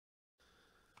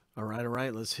All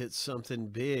right, let's hit something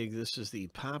big. This is the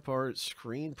Pop Art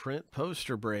screen print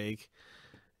poster break.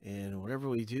 And whenever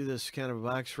we do this kind of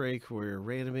box break, we're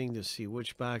randoming to see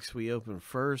which box we open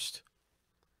first.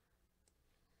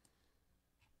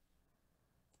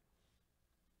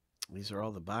 These are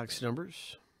all the box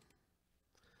numbers.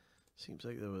 Seems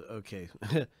like there was, okay,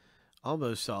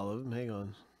 almost all of them. Hang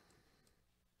on.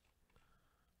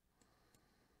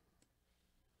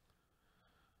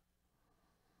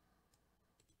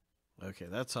 Okay,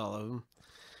 that's all of them.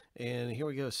 And here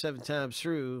we go, 7 times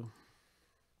through.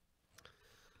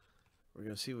 We're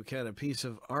going to see what kind of piece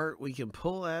of art we can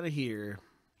pull out of here.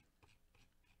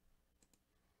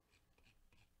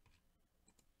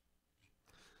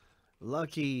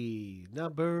 Lucky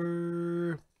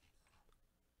number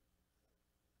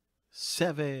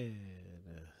 7.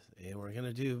 And we're going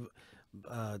to do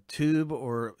tube,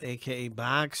 or aka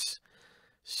box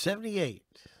 78.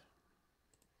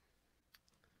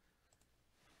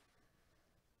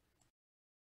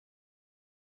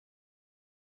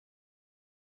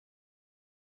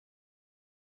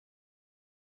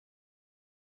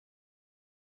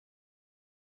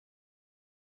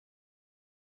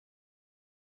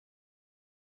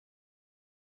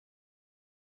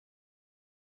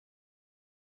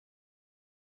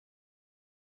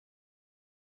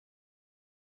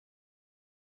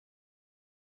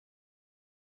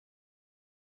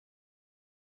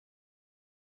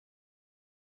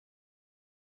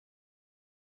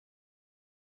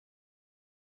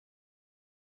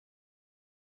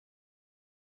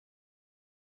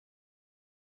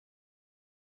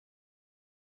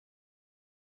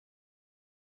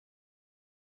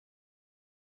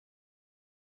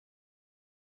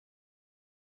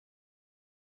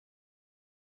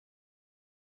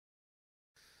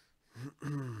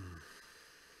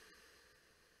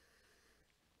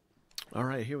 All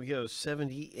right, here we go.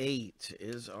 78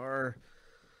 is our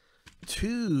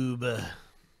tube.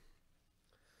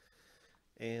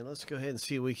 And let's go ahead and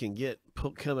see what we can get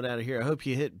coming out of here. I hope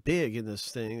you hit big in this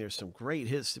thing. There's some great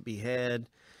hits to be had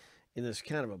in this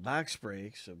kind of a box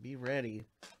break, so be ready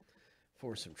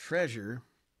for some treasure.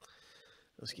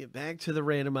 Let's get back to the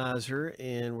randomizer,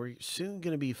 and we're soon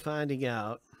going to be finding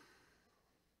out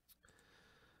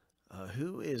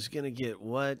who is going to get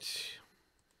what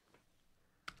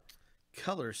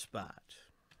color spot.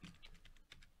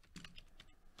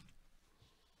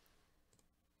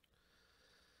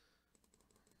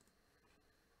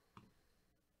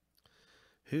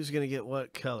 Who's going to get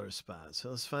what color spot? So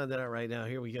let's find that out right now.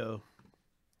 Here we go.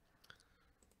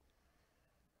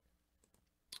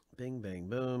 Bing, bang,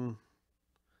 boom.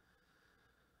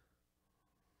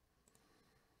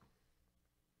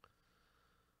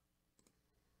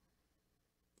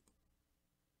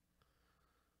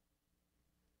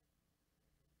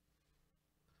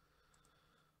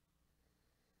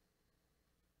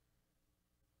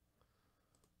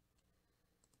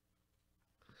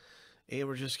 And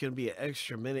we're just going to be an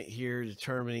extra minute here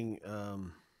determining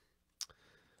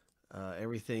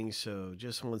everything. So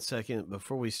just 1 second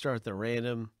before we start the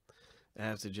random, I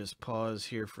have to just pause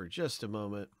here for just a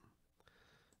moment,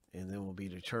 and then we'll be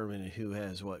determining who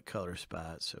has what color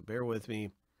spot. So bear with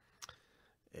me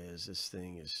as this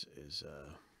thing is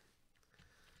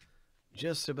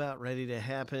just about ready to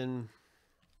happen.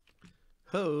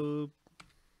 Hope.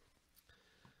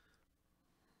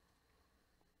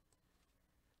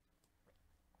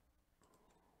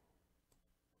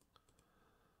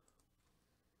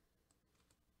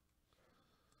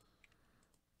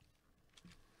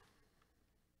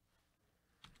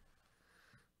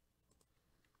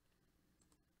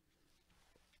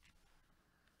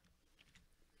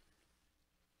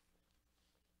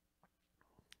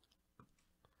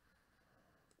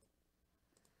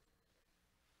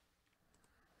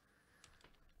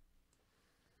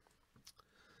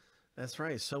 That's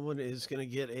right. Someone is going to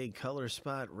get a color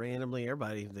spot randomly.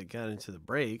 Everybody that got into the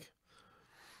break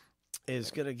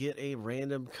is going to get a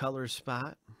random color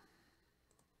spot.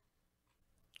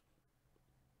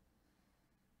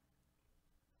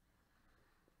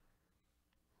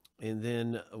 And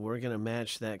then we're going to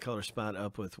match that color spot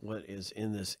up with what is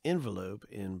in this envelope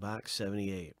in box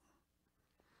 78.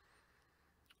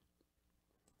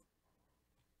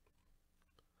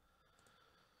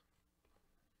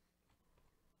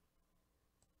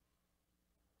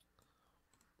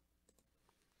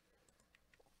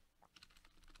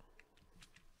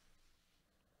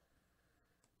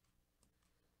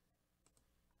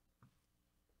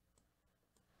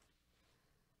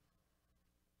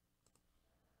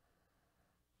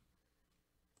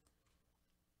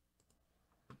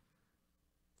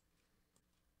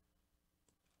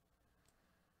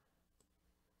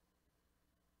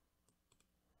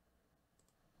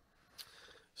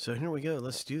 So here we go.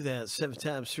 Let's do that 7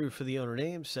 times through for the owner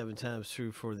name, 7 times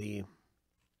through for the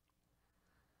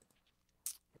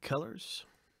colors.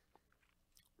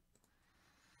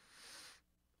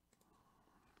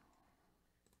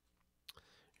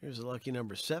 Here's a lucky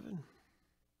number 7.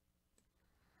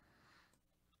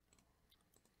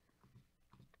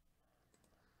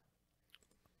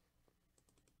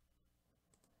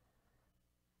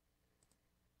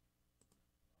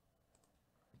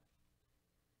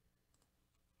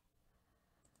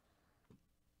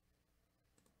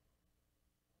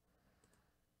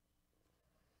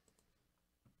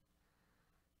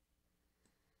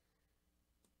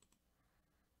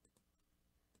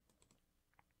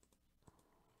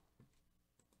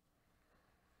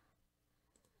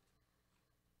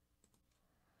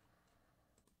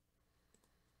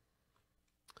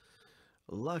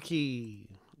 Lucky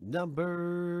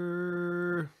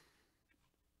number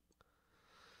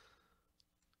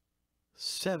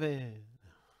 7.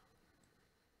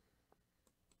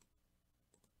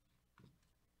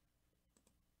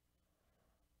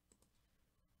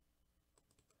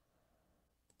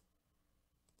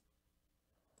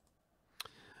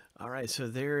 All right, so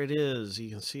there it is. You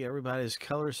can see everybody's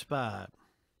color spot.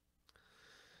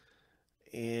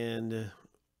 And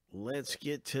let's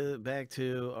get back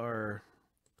to our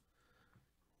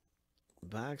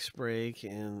box break,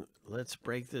 and let's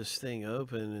break this thing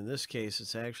open. In this case,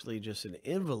 it's actually just an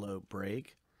envelope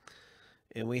break.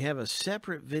 And we have a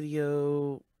separate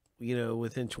video,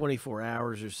 within 24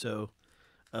 hours or so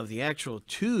of the actual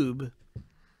tube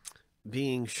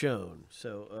being shown.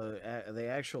 So the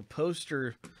actual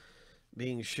poster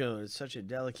being shown. It's such a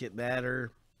delicate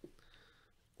matter.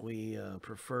 We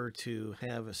prefer to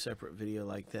have a separate video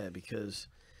like that because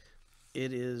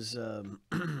it is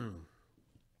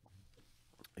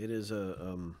it is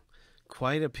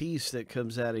quite a piece that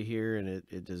comes out of here, and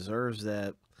it deserves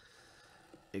that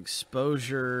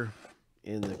exposure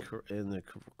in the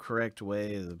correct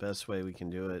way, the best way we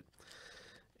can do it.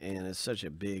 And it's such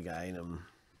a big item.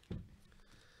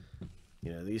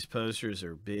 These posters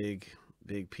are big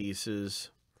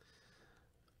pieces.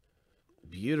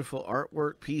 Beautiful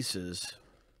artwork pieces.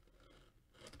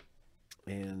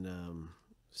 And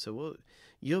so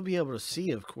you'll be able to see,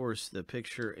 of course, the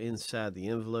picture inside the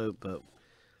envelope, but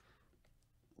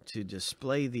to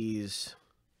display these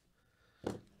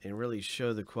and really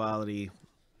show the quality,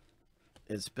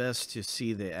 it's best to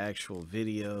see the actual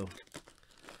video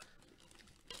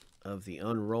of the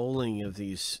unrolling of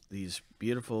these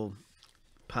beautiful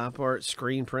pop art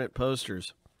screen print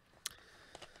posters.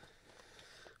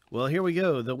 Well, here we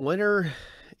go. The winner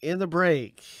in the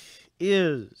break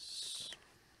is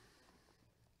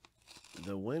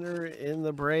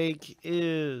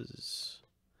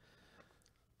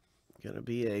going to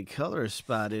be a color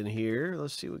spot in here.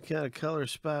 Let's see what kind of color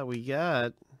spot we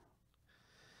got.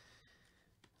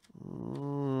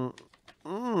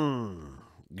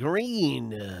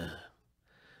 Green.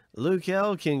 Luke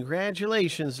L.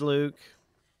 Congratulations, Luke.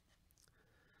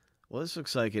 Well, this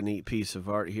looks like a neat piece of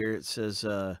art here. It says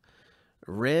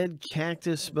Red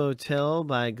Cactus Motel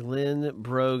by Glenn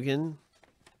Brogan.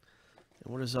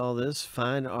 And what is all this?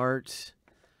 Fine art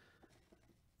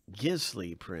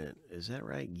Gisley print. Is that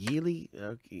right? Gisley?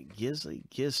 Okay,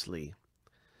 Gisley.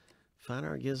 Fine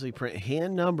art Gisley print.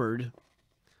 Hand numbered.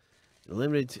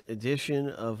 Limited edition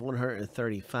of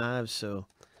 135. So,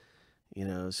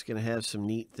 it's going to have some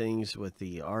neat things with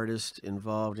the artist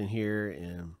involved in here,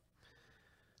 and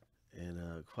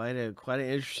quite an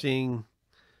interesting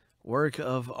work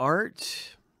of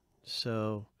art.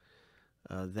 So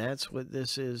that's what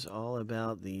this is all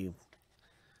about, the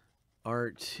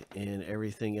art and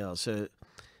everything else. So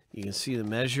you can see the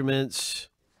measurements,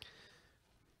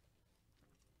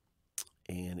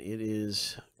 and it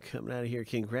is coming out of here.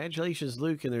 Congratulations,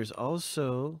 Luke. And there's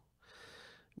also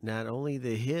not only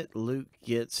the hit Luke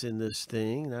gets in this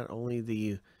thing, not only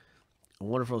the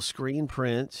wonderful screen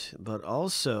print, but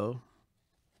also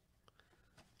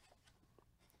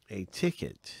a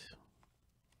ticket.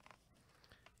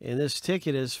 And this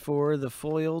ticket is for the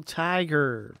foil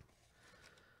tiger.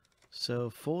 So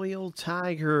foil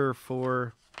tiger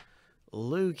for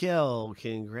Luke L.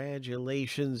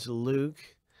 Congratulations,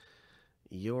 Luke.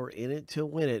 You're in it to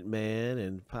win it, man.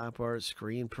 And pop art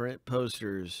screen print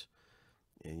posters.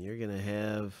 And you're going to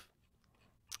have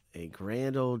a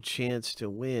grand old chance to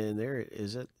win. There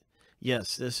is it.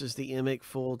 Yes, this is the Emic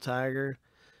Foil Tiger,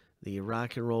 the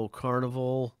Rock and Roll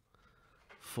Carnival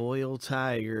Foil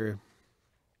Tiger.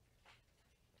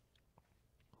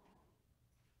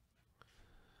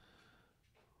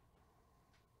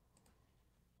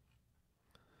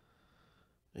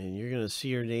 And you're going to see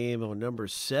your name on number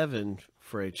 7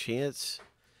 for a chance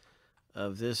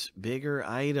of this bigger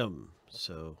item.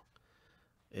 So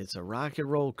it's a rock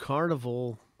and roll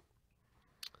carnival,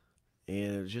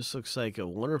 and it just looks like a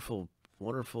wonderful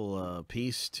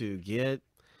piece to get,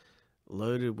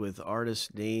 loaded with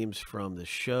artist names from the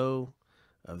show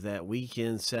of that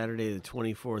weekend, Saturday the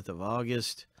 24th of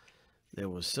August. There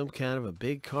was some kind of a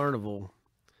big carnival,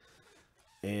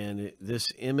 and this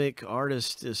Emic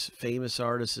artist, this famous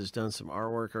artist, has done some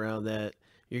artwork around that.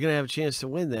 You're going to have a chance to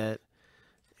win that.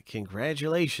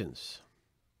 Congratulations.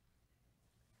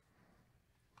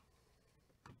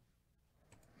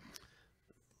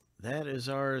 That is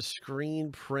our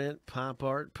screen print pop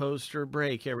art poster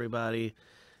break, everybody.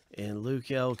 And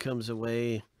Luke L comes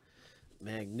away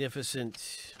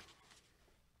magnificent.